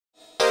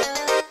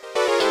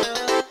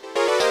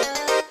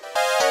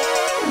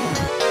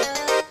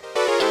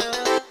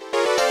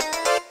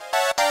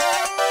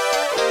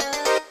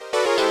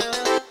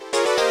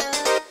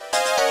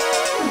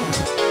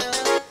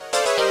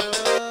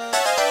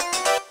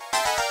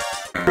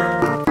Hey,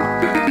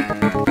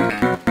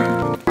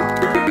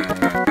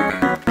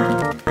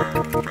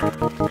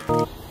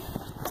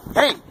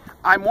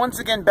 I'm once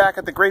again back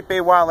at the Great Bay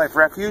Wildlife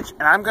Refuge,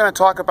 and I'm going to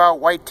talk about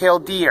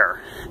white-tailed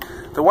deer.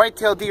 The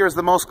white-tailed deer is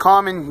the most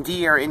common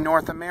deer in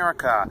North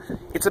America.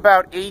 It's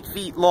about 8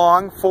 feet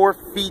long, 4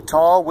 feet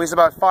tall, weighs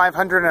about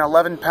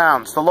 511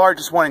 pounds. The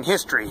largest one in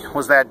history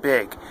was that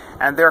big.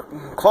 And they're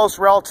close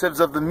relatives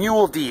of the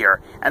mule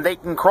deer, and they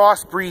can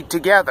crossbreed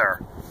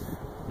together.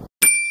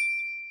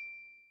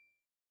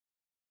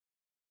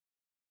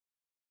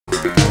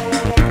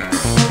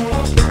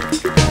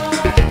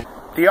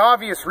 The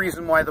obvious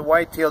reason why the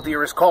white-tailed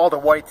deer is called a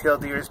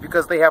white-tailed deer is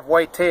because they have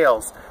white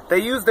tails. They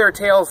use their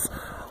tails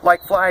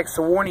like flags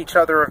to warn each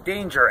other of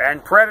danger,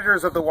 and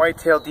predators of the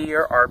white-tailed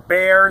deer are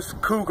bears,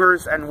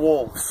 cougars, and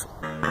wolves.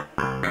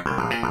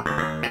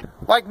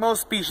 Like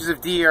most species of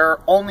deer,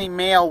 only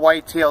male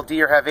white-tailed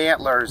deer have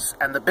antlers,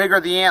 and the bigger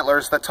the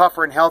antlers, the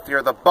tougher and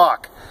healthier the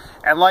buck.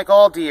 And like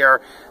all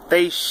deer,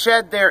 they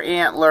shed their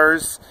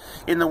antlers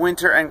in the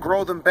winter and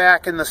grow them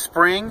back in the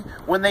spring.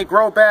 When they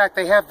grow back,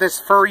 they have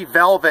this furry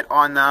velvet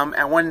on them,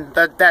 and when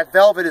that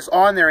velvet is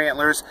on their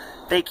antlers,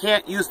 they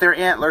can't use their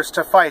antlers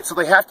to fight, so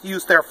they have to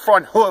use their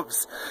front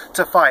hooves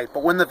to fight.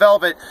 But when the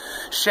velvet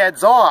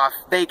sheds off,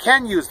 they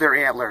can use their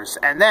antlers,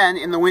 and then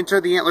in the winter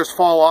the antlers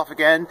fall off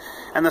again,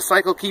 and the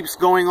cycle keeps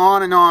going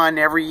on and on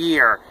every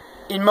year.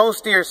 In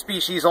most deer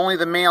species, only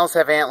the males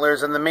have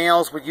antlers, and the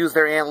males would use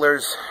their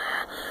antlers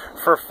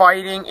for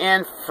fighting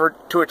and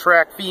to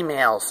attract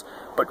females.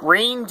 But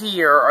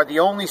reindeer are the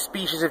only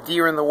species of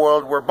deer in the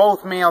world where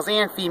both males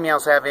and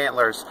females have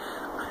antlers.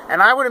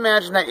 And I would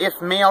imagine that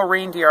if male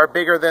reindeer are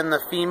bigger than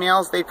the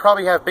females, they'd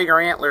probably have bigger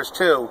antlers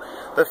too.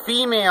 The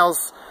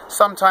females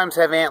sometimes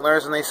have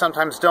antlers and they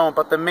sometimes don't,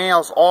 but the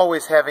males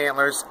always have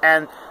antlers.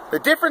 And the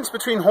difference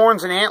between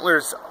horns and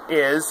antlers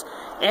is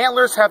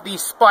antlers have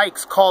these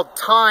spikes called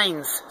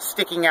tines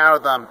sticking out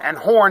of them, and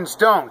horns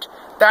don't.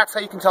 That's how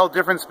you can tell the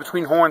difference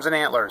between horns and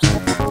antlers.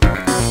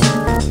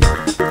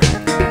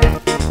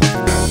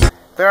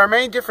 There are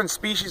many different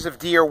species of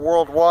deer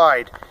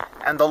worldwide,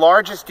 and the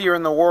largest deer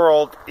in the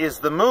world is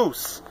the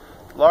moose.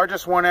 The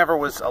largest one ever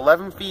was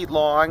 11 feet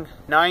long,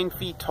 9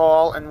 feet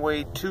tall, and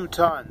weighed 2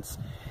 tons.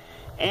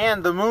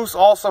 And the moose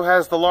also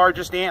has the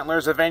largest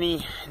antlers of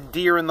any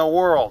deer in the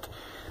world.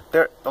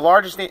 The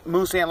largest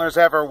moose antlers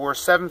ever were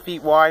 7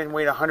 feet wide and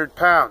weighed 100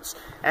 pounds.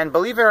 And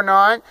believe it or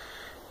not,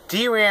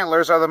 deer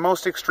antlers are the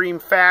most extreme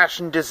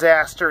fashion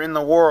disaster in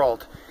the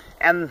world.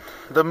 And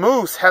the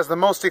moose has the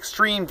most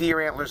extreme deer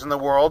antlers in the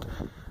world,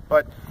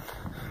 but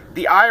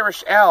the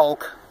Irish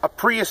elk, a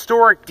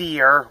prehistoric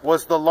deer,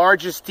 was the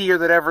largest deer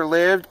that ever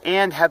lived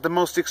and had the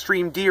most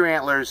extreme deer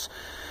antlers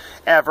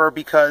ever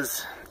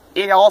because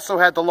it also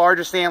had the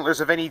largest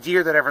antlers of any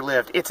deer that ever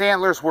lived. Its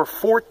antlers were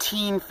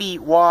 14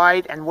 feet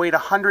wide and weighed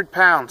 100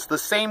 pounds, the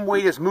same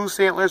weight as moose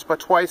antlers but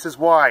twice as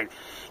wide.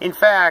 In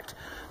fact,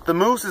 the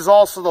moose is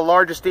also the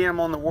largest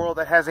animal in the world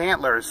that has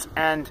antlers,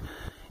 and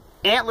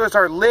antlers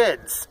are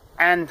lids.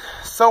 And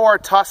so are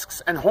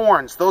tusks and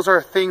horns. Those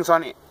are things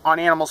on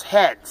animals'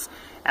 heads.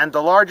 And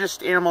the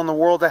largest animal in the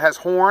world that has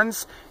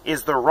horns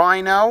is the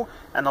rhino,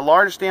 and the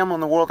largest animal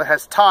in the world that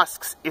has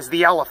tusks is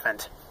the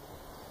elephant.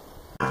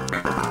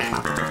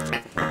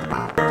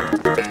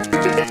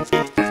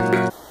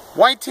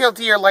 White-tailed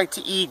deer like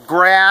to eat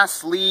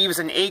grass, leaves,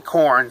 and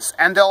acorns,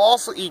 and they'll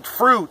also eat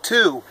fruit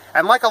too.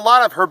 And like a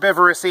lot of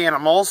herbivorous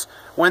animals,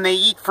 when they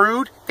eat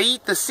fruit, they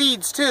eat the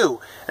seeds too.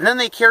 And then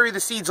they carry the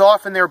seeds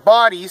off in their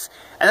bodies,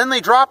 and then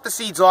they drop the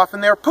seeds off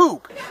in their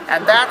poop.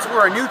 And that's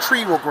where a new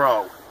tree will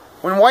grow.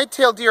 When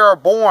white-tailed deer are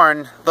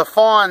born, the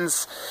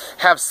fawns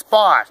have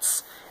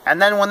spots.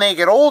 And then when they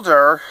get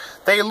older,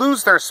 they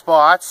lose their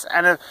spots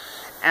and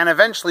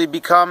eventually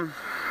become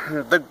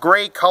the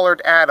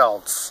gray-colored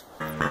adults.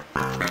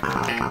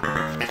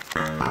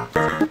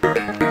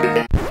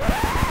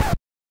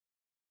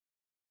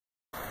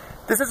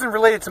 This isn't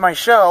related to my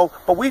show,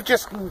 but we've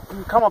just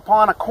come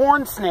upon a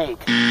corn snake.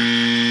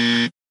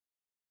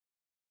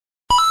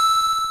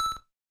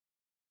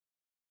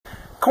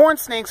 Corn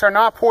snakes are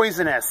not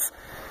poisonous.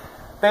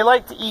 They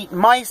like to eat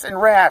mice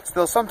and rats.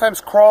 They'll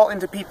sometimes crawl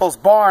into people's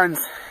barns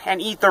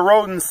and eat the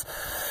rodents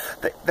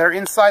that are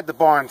inside the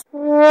barns.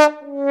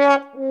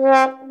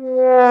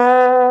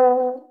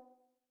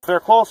 They're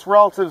close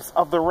relatives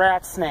of the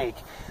rat snake.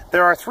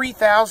 There are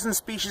 3,000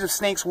 species of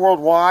snakes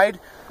worldwide,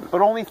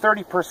 but only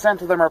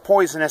 30% of them are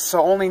poisonous,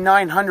 so only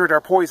 900 are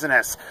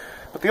poisonous.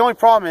 But the only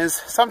problem is,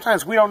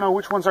 sometimes we don't know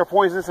which ones are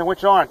poisonous and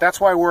which aren't. That's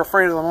why we're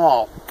afraid of them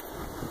all.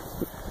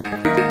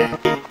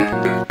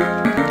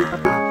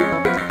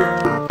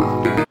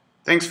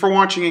 Thanks for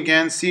watching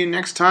again. See you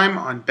next time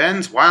on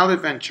Ben's Wild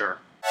Adventure.